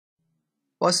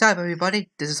What's up, everybody?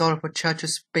 This is Oliver Churchill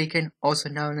speaking, also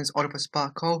known as Oliver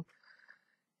Sparkle.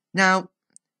 Now,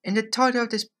 in the title of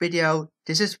this video,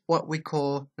 this is what we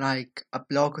call like a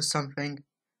blog or something,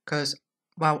 because,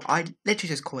 well, I literally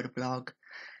just call it a blog.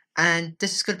 And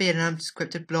this is going to be an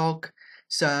unscripted blog,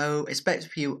 so expect a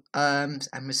few and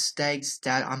mistakes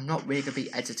that I'm not really going to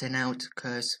be editing out,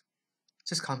 because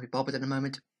just can't be bothered at the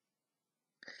moment.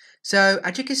 So,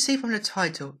 as you can see from the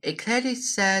title, it clearly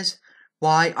says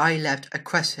why I left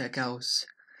Equestria Girls.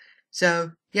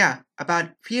 So, yeah, about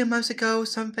a few months ago or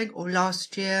something, or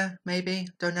last year, maybe,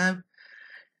 don't know,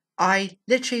 I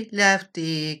literally left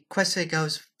the Equestria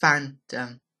Girls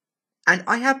fandom. And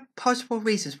I have possible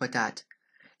reasons for that.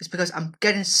 It's because I'm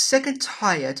getting sick and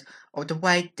tired of the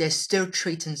way they're still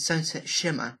treating Sunset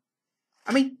Shimmer.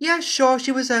 I mean, yeah, sure,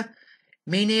 she was a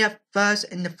meanie at first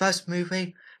in the first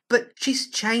movie, but she's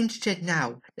changed it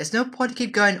now. There's no point to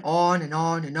keep going on and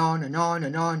on and on and on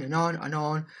and on and on and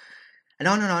on and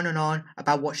on and on and on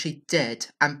about what she did,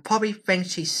 and probably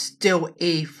thinks she's still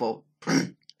evil.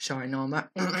 Sorry, Norma.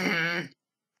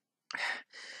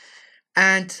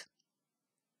 and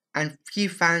few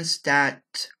fans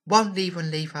that won't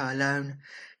even leave her alone,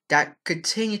 that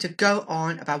continue to go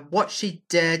on about what she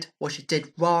did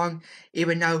wrong,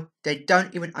 even though they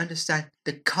don't even understand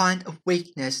the kind of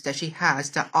weakness that she has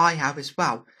that I have as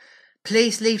well.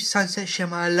 Please leave Sunset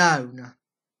Shimmer alone.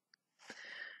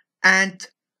 And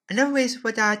another reason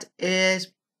for that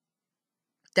is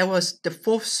there was the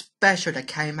fourth special that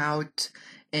came out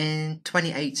in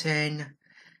 2018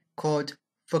 called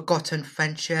Forgotten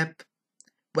Friendship,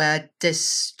 where this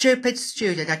stupid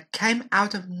studio that came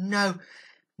out of nowhere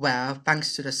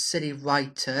thanks to the silly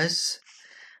writers,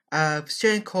 a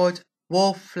student called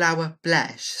Wallflower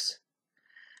Blesh,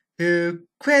 who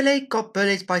clearly got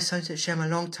bullied by Sunset Shimmer a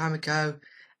long time ago,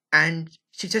 and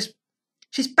she's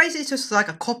basically just like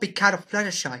a copycat of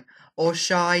Fluttershy, all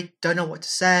shy, don't know what to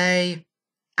say,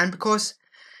 and because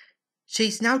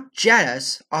she's now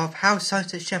jealous of how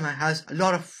Sunset Shimmer has a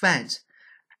lot of friends,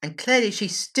 and clearly she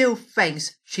still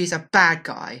thinks she's a bad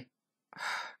guy.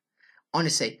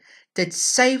 Honestly, did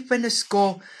saving the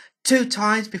score 2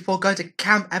 times before going to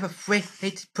Camp ever free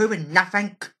he'd proven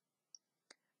nothing?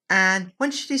 And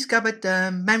when she discovered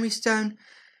the Memory Stone,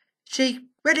 she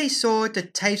really saw the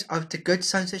tapes of the good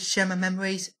Sunset Shimmer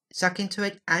memories suck into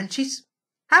it, and she's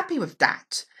happy with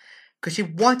that, because she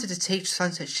wanted to teach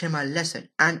Sunset Shimmer a lesson,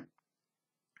 and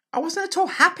I wasn't at all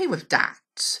happy with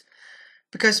that,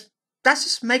 because that's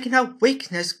just making her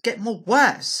weakness get more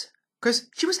worse. Because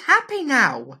she was happy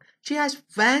now. She has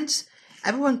friends,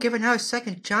 everyone giving her a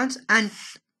second chance, and,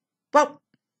 well,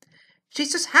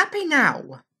 she's just happy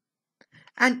now.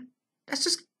 And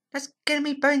that's getting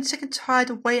me very sick and tired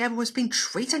of the way everyone's been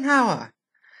treating her.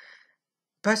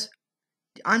 But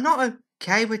I'm not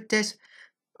okay with this.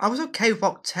 I was okay with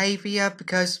Octavia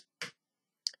because,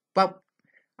 well,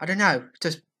 I don't know,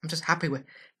 I'm just happy with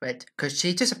it, because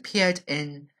she just appeared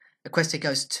in Equestria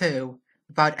Girls 2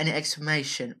 without any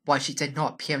explanation why she did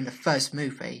not appear in the first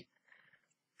movie.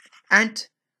 And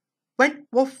when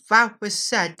Wallflower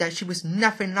said that she was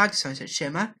nothing like Sunset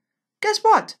Shimmer, guess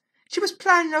what? She was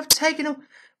planning on taking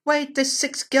away the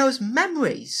 6 girls'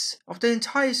 memories of the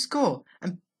entire school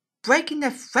and breaking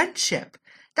their friendship.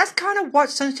 That's kind of what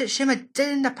Sunset Shimmer did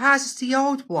in the past as the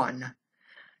old one.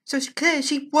 So it's clear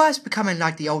she was becoming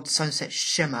like the old Sunset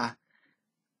Shimmer.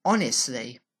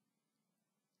 Honestly.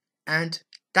 And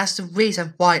that's the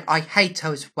reason why I hate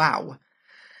her as well.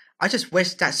 I just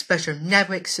wish that special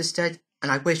never existed,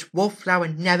 and I wish Wallflower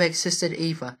never existed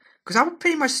either, because I would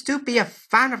pretty much still be a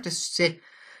fan of the series,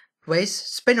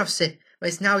 spin-off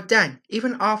series now then,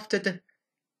 even after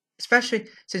especially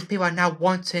since people are now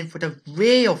wanting for the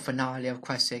real finale of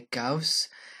Equestria Girls,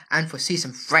 and for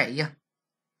season 3.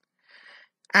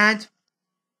 And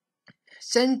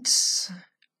since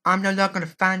I'm no longer in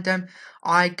the fandom,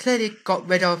 I clearly got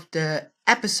rid of the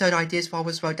episode ideas for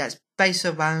as well that's based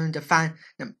around the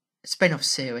spin-off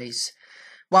series.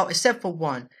 Well, except for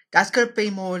one. That's going to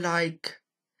be more like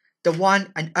the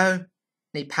one and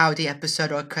only parody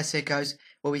episode of Equestria Girls,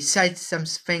 where we said some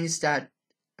things that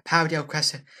parody of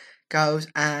Equestria Girls,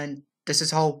 and this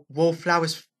is whole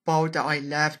Wallflower's fault that I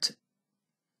left,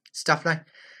 stuff like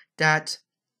that.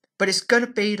 But it's going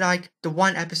to be like the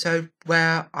one episode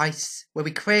where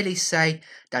we clearly say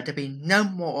that there'll be no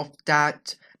more of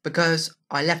that because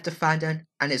I left the fandom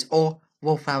and it's all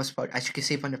Wallflower's fault, as you can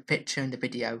see from the picture in the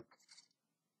video.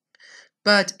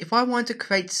 But if I want to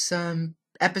create some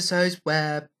episodes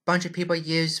where a bunch of people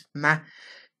use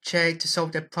magic to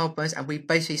solve their problems and we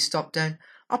basically stop them,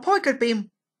 I'm probably going to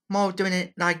be more doing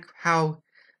it like how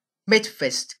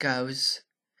Midfist goes.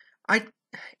 I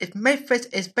Mythos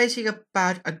is basically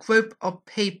about a group of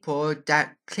people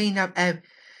that clean up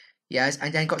areas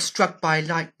and then got struck by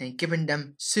lightning, giving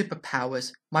them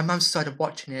superpowers. My mum started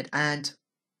watching it, and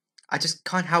I just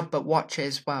can't help but watch it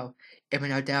as well, even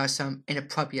though there are some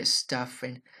inappropriate stuff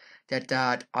in there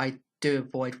that I do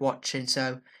avoid watching.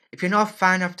 So if you're not a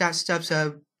fan of that stuff,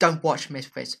 so don't watch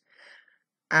Misfits.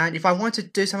 And if I want to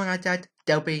do something like that,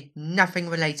 there'll be nothing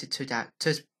related to that.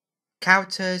 Just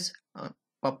characters,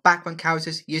 or background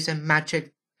characters using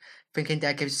magic, thinking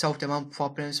they can solve their own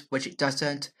problems, which it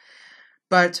doesn't.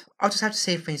 But I'll just have to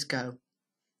see if things go.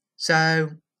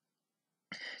 So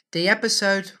the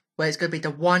episode where it's going to be the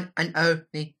one and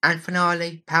only and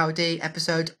finale parody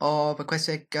episode of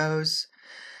Equestria goes.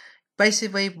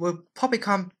 Basically, will probably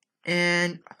come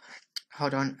in.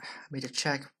 Hold on, let me just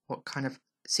check what kind of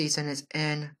season it's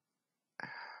in.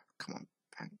 Come on,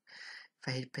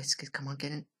 Fade Biscuit, come on,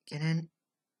 get in.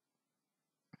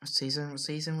 What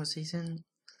season?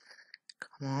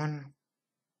 Come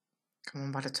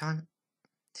on, by the time.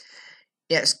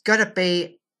 Yeah, it's gonna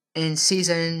be in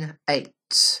season 8,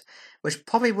 which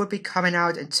probably would be coming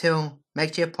out until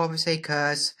next year, probably,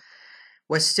 because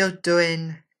we're still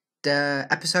doing the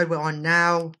episode we're on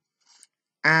now,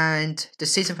 and the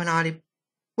season finale,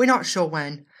 we're not sure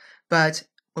when, but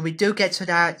when we do get to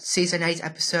that season 8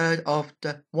 episode of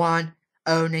the one,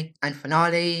 only, and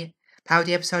finale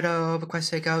parody episode of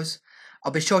Equestria Goes,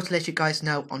 I'll be sure to let you guys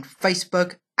know on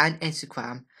Facebook and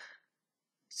Instagram.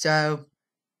 So,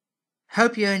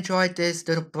 hope you enjoyed this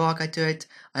little blog I did.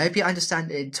 I hope you understand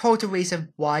the total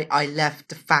reason why I left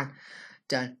the fandom.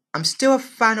 I'm still a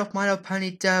fan of My Little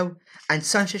Pony though, and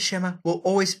Sunset Shimmer will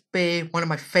always be one of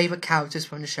my favourite characters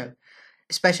from the show,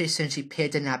 especially since she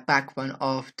appeared in that background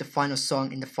of the final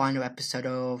song in the final episode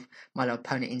of My Little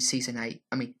Pony in season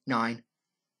 9.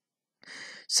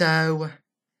 So,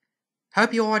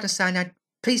 hope you all understand that.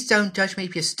 Please don't judge me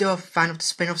if you're still a fan of the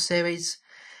spin-off series,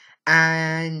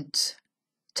 and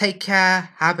take care,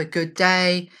 have a good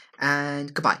day,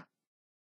 and goodbye.